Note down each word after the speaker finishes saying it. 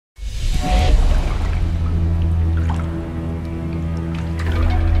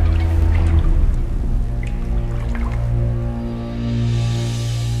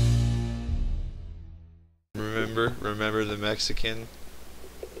Mexican?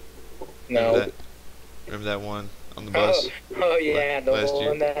 No. Remember that one on the bus? Oh yeah, the last one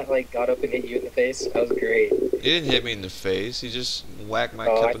year? that like got up and hit you in the face. That was great. He didn't hit me in the face. He just whacked my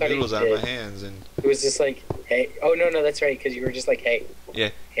Oh, I cup of thought he noodles out of my did. hands and It was just like, hey. Oh no, that's right. Because you were just like, hey,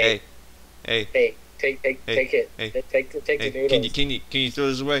 yeah. hey, Hey, hey, take hey, it, hey, take the hey. noodles. Can you throw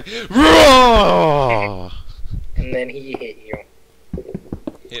this away? Raw! And then he hit you.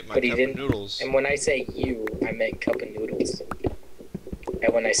 Hit my But he cup didn't. of noodles. And when I say you, I meant cup of noodles.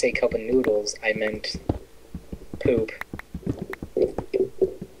 And when I say cup of noodles, I meant poop.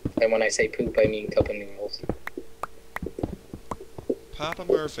 And when I say poop, I mean cup of noodles. Papa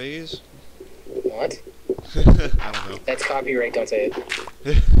Murphy's. What? I don't know. That's copyright. Don't say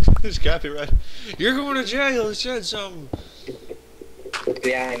it. It's copyright. You're going to jail. You said something.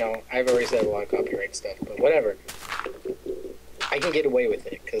 Yeah, I know. I've already said a lot of copyright stuff, but whatever. I can get away with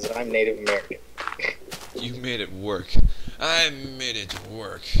it because I'm Native American. You made it work. I made it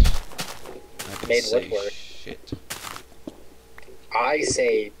work. I can Made say what work? shit. I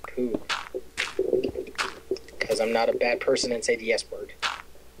say poop because I'm not a bad person and say the S word.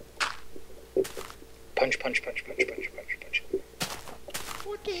 Punch, punch, punch, punch, punch, punch, punch.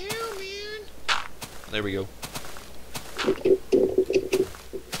 What the hell, man? There we go.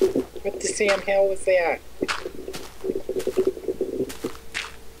 What the Sam hell was that?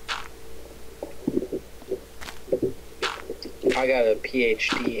 I got a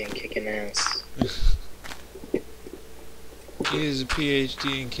PhD in kicking ass. He has a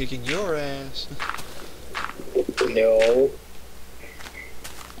PhD in kicking your ass. No.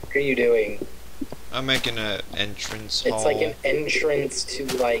 What are you doing? I'm making an entrance hall. It's like an entrance to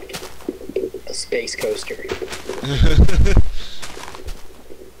like a space coaster.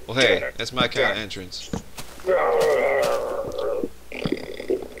 Well, hey, that's my kind of entrance.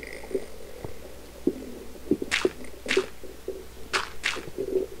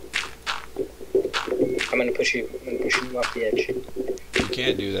 I'm gonna push you. I'm gonna push you off the edge. You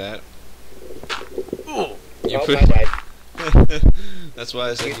can't do that. Oh, You I put. died. That's why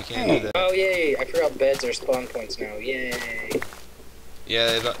I said you can't do that. Oh yay! I forgot beds are spawn points now. Yay!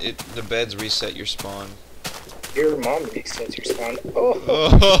 Yeah, the beds reset your spawn. Your mom resets your spawn. Oh,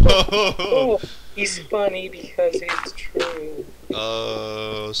 Oh, oh, he's funny because it's true.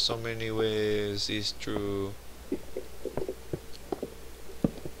 oh, so many ways. It's true.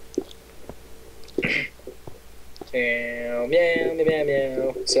 Meow, meow, meow, meow,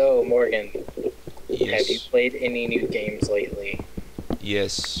 meow. So, Morgan, have you Yes. played any new games lately?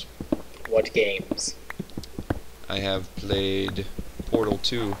 Yes. What games? I have played Portal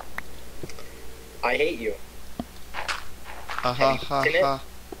 2. I hate you. Ha ha ha Didn't it? ha.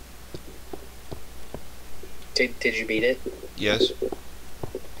 Did you beat it? Yes.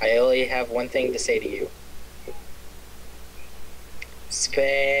 I only have one thing to say to you.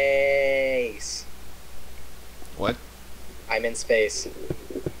 Space. What? I'm in space.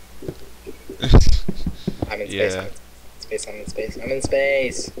 I'm in space. Yeah. I'm in space. I'm in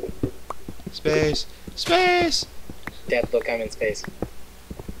space. Space. Space! Dad, look, I'm in space.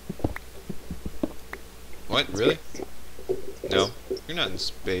 What? Really? No. You're not in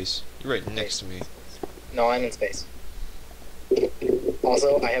space. You're right next to me. No, I'm in space.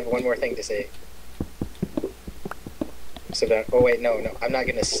 Also, I have one more thing to say. So that, oh wait, no, I'm not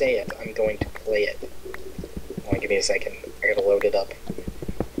gonna say it. I'm going to play it. Hold on, give me a second. I gotta load it up.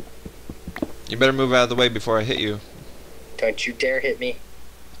 You better move out of the way before I hit you. Don't you dare hit me.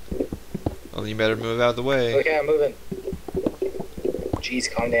 Well, you better move out of the way. Okay, I'm moving.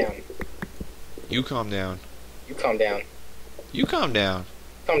 Jeez, calm down. You calm down. You calm down. You calm down.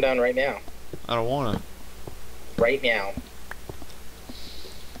 Calm down right now. I don't wanna. Right now.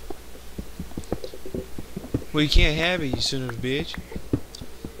 Well, you can't have it, you son of a bitch.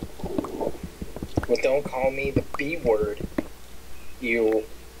 Well, don't call me the B word. You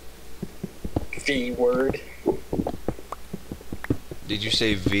V word. Did you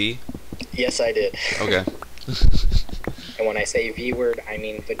say V? Yes, I did. Okay. And when I say V word, I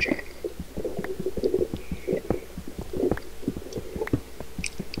mean vagina.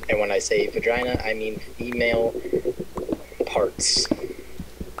 And when I say vagina, I mean female parts.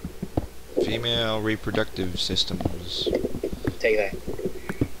 Female reproductive systems. Take that.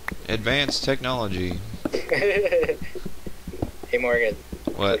 Advanced technology. Hey Morgan,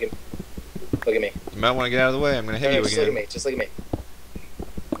 What? look at me. You might want to get out of the way. I'm gonna hit No, you just look at again. me. Just look at me.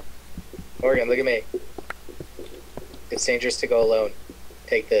 Morgan, look at me. It's dangerous to go alone.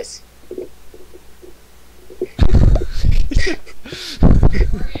 Take this.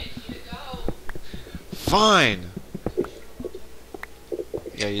 Fine.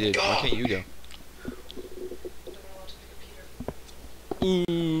 Yeah, you did. Why Go. can't you go?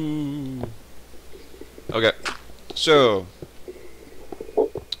 Ooh. Okay. So.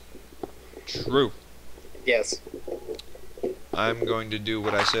 True. Yes. I'm going to do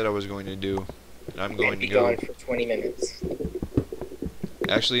what I said I was going to do. I'm going to be go. gone for 20 minutes.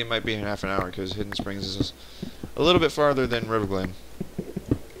 Actually, it might be in half an hour because Hidden Springs is a little bit farther than Riverglen.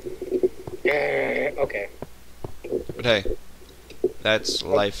 Okay. But hey, that's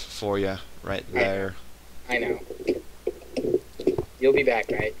life for you right there. I know. You'll be back,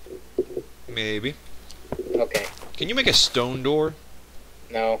 right? Maybe. Okay. Can you make a stone door?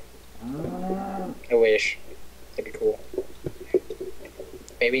 No. I wish. That'd be cool.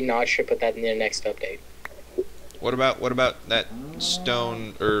 Maybe Notch should put that in their next update. What about that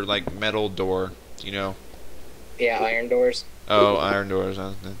stone or like metal door? You know? Yeah, iron doors. Oh, iron doors.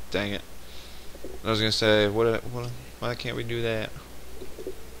 Dang it. I was gonna say, why can't we do that?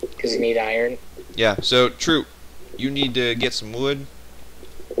 Because you need iron. Yeah. So true. You need to get some wood.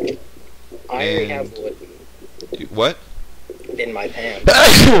 I already have wood What? in my pants.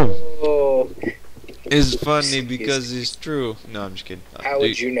 It's Oh. funny because it's true. No, I'm just kidding. How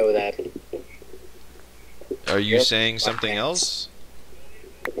would you know that? Are you Yep, saying my something pants. else?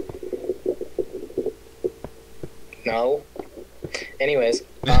 No. Anyways,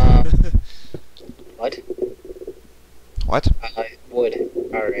 what? What? Wood.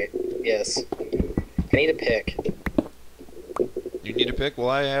 Alright. Yes. I need a pick. You need a pick? Well,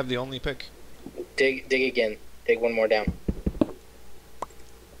 I have the only pick. Dig again. Dig one more down.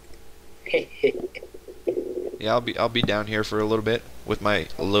 Yeah, I'll be down here for a little bit with my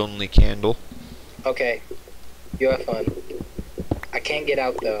lonely candle. Okay. You have fun. I can't get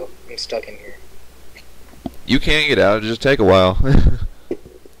out though. I'm stuck in here. You can't get out. It'll just take a while.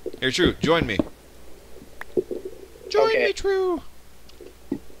 Here, True. Join me. Join Okay. me, True.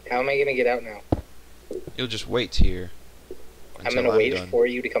 How am I gonna get out now? You'll just wait here. I'm gonna wait done. for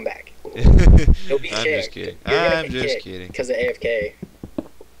you to come back. I'm You'll be just kicked. kidding. You're gonna I'm be just kicked kidding. because of AFK.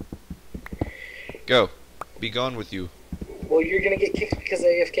 Go. Be gone with you. Well, you're gonna get kicked because of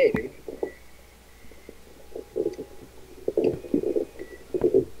AFK, dude.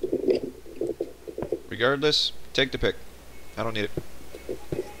 Regardless, take the pick. I don't need it.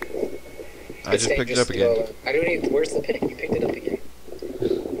 I It's just picked it dangerous up to again. go- I don't even. Where's the pick? You picked it up again.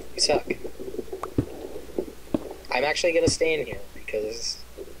 You suck. I'm actually gonna stay in here because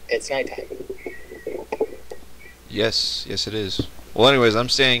it's nighttime. Yes, yes it is. Well, anyways, I'm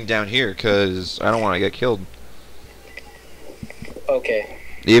staying down here because I don't want to get killed. Okay.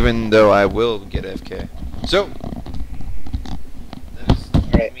 Even though I will get FK. So, that is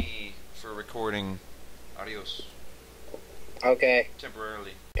Alright. me for recording. Adios. Okay.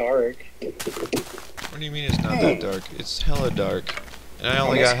 Temporarily. Dark. What do you mean it's not that dark? It's hella dark. And I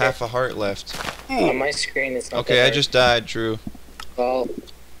only got half a heart left. On my screen, it's not. Okay, that I dark. just died, True. Well,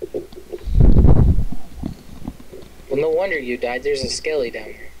 no wonder you died. There's a skelly down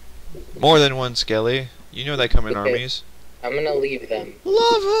here. More than one skelly. You know they come in Okay. armies. I'm gonna leave them.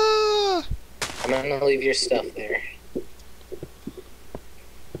 Lava! I'm gonna leave your stuff there.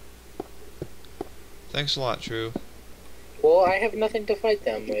 Thanks a lot, True. Well, I have nothing to fight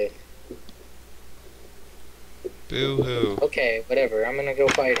them with. Boo-hoo. Okay, whatever. I'm gonna go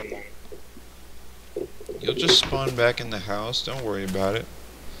fight them then. You'll just spawn back in the house. Don't worry about it.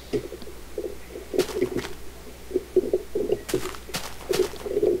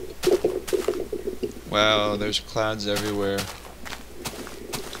 Wow, there's clouds everywhere.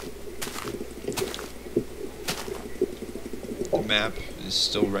 The map is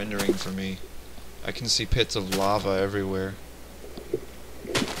still rendering for me. I can see pits of lava everywhere.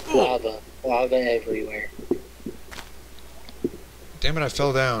 Lava. Lava everywhere. Damn it, I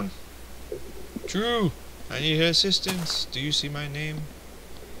fell down. True! I need assistance. Do you see my name?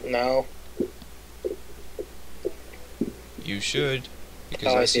 No. You should.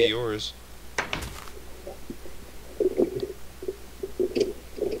 Because Oh, I I see see it. yours.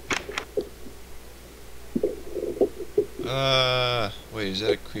 Wait, is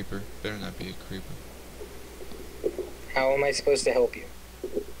that a creeper? Better not be a creeper. How am I supposed to help you?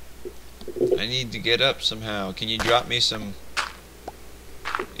 I need to get up somehow. Can you drop me some...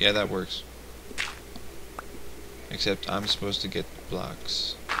 Yeah, that works. Except I'm supposed to get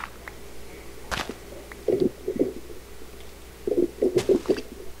blocks.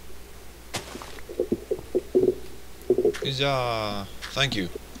 Huzzah! Thank you.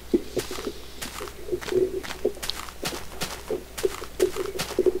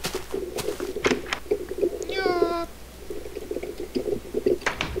 Yeah.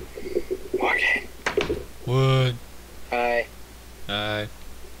 Morgan. What? Hi. Hi.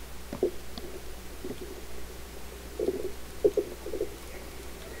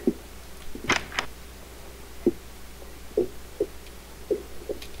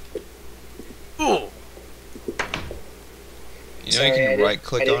 right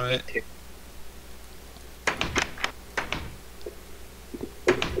click I on didn't it. mean to.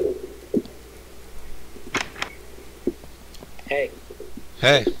 Hey,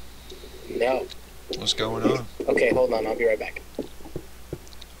 Hey, no. what's going on? Okay, hold on. I'll be right back.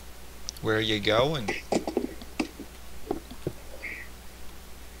 Where are you going?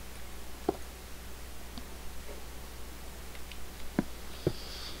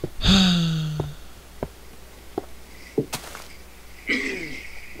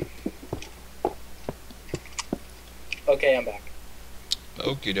 Okay, I'm back.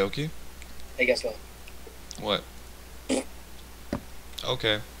 Okie dokie. Hey, guess what? What?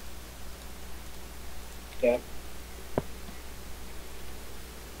 Okay. Yeah.